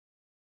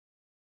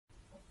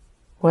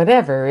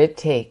Whatever it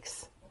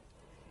takes.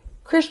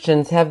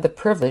 Christians have the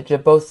privilege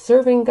of both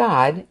serving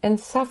God and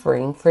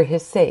suffering for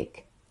His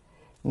sake.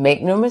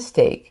 Make no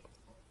mistake,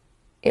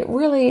 it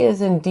really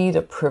is indeed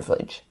a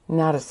privilege,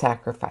 not a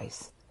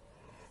sacrifice.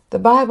 The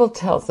Bible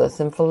tells us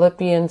in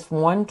Philippians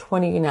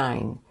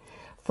 1:29,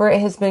 "For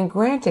it has been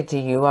granted to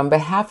you on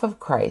behalf of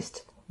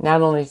Christ,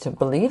 not only to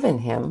believe in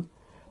Him,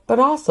 but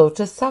also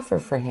to suffer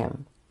for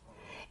Him."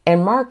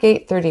 And Mark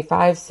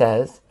 8:35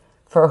 says,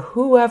 "For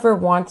whoever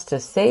wants to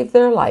save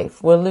their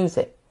life will lose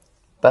it,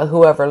 but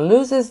whoever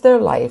loses their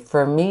life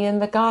for me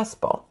and the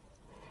gospel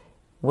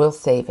will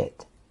save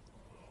it."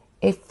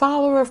 A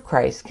follower of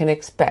Christ can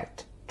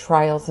expect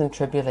trials and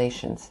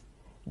tribulations.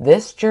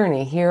 This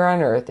journey here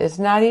on earth is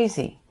not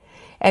easy,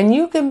 and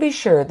you can be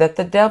sure that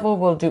the devil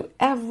will do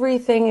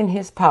everything in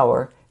his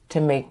power to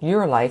make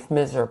your life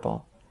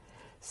miserable.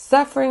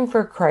 Suffering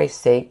for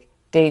Christ's sake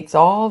dates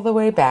all the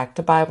way back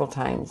to Bible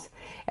times,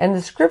 and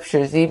the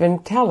scriptures even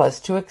tell us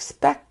to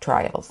expect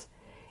trials.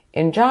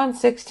 In John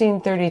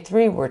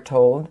 16:33 we're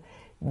told,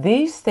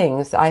 "These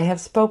things I have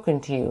spoken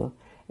to you,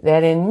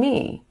 that in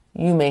me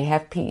you may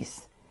have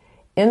peace.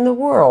 In the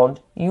world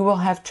you will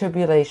have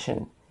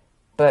tribulation,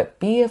 but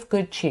be of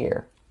good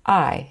cheer.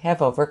 I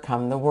have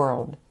overcome the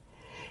world."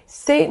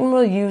 Satan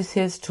will use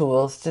his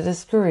tools to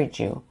discourage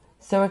you,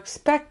 so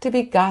expect to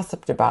be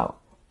gossiped about,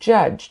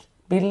 judged,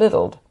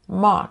 belittled,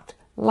 mocked,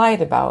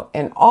 lied about,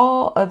 and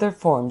all other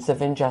forms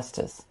of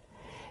injustice.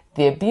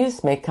 The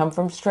abuse may come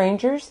from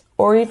strangers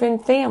or even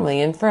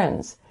family and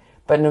friends,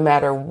 but no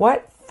matter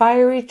what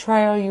fiery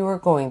trial you are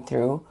going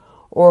through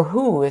or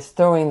who is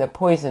throwing the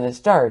poisonous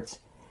darts,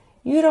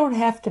 you don't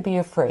have to be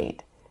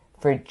afraid,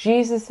 for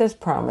Jesus has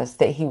promised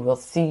that He will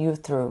see you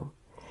through.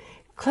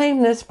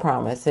 Claim this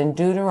promise in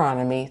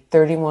Deuteronomy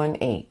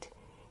 31:8.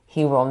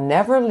 He will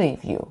never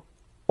leave you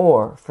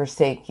or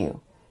forsake you.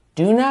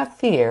 Do not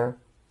fear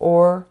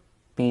or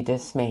be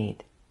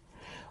dismayed.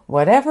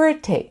 Whatever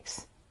it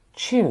takes,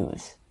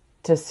 choose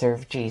to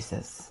serve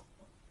Jesus.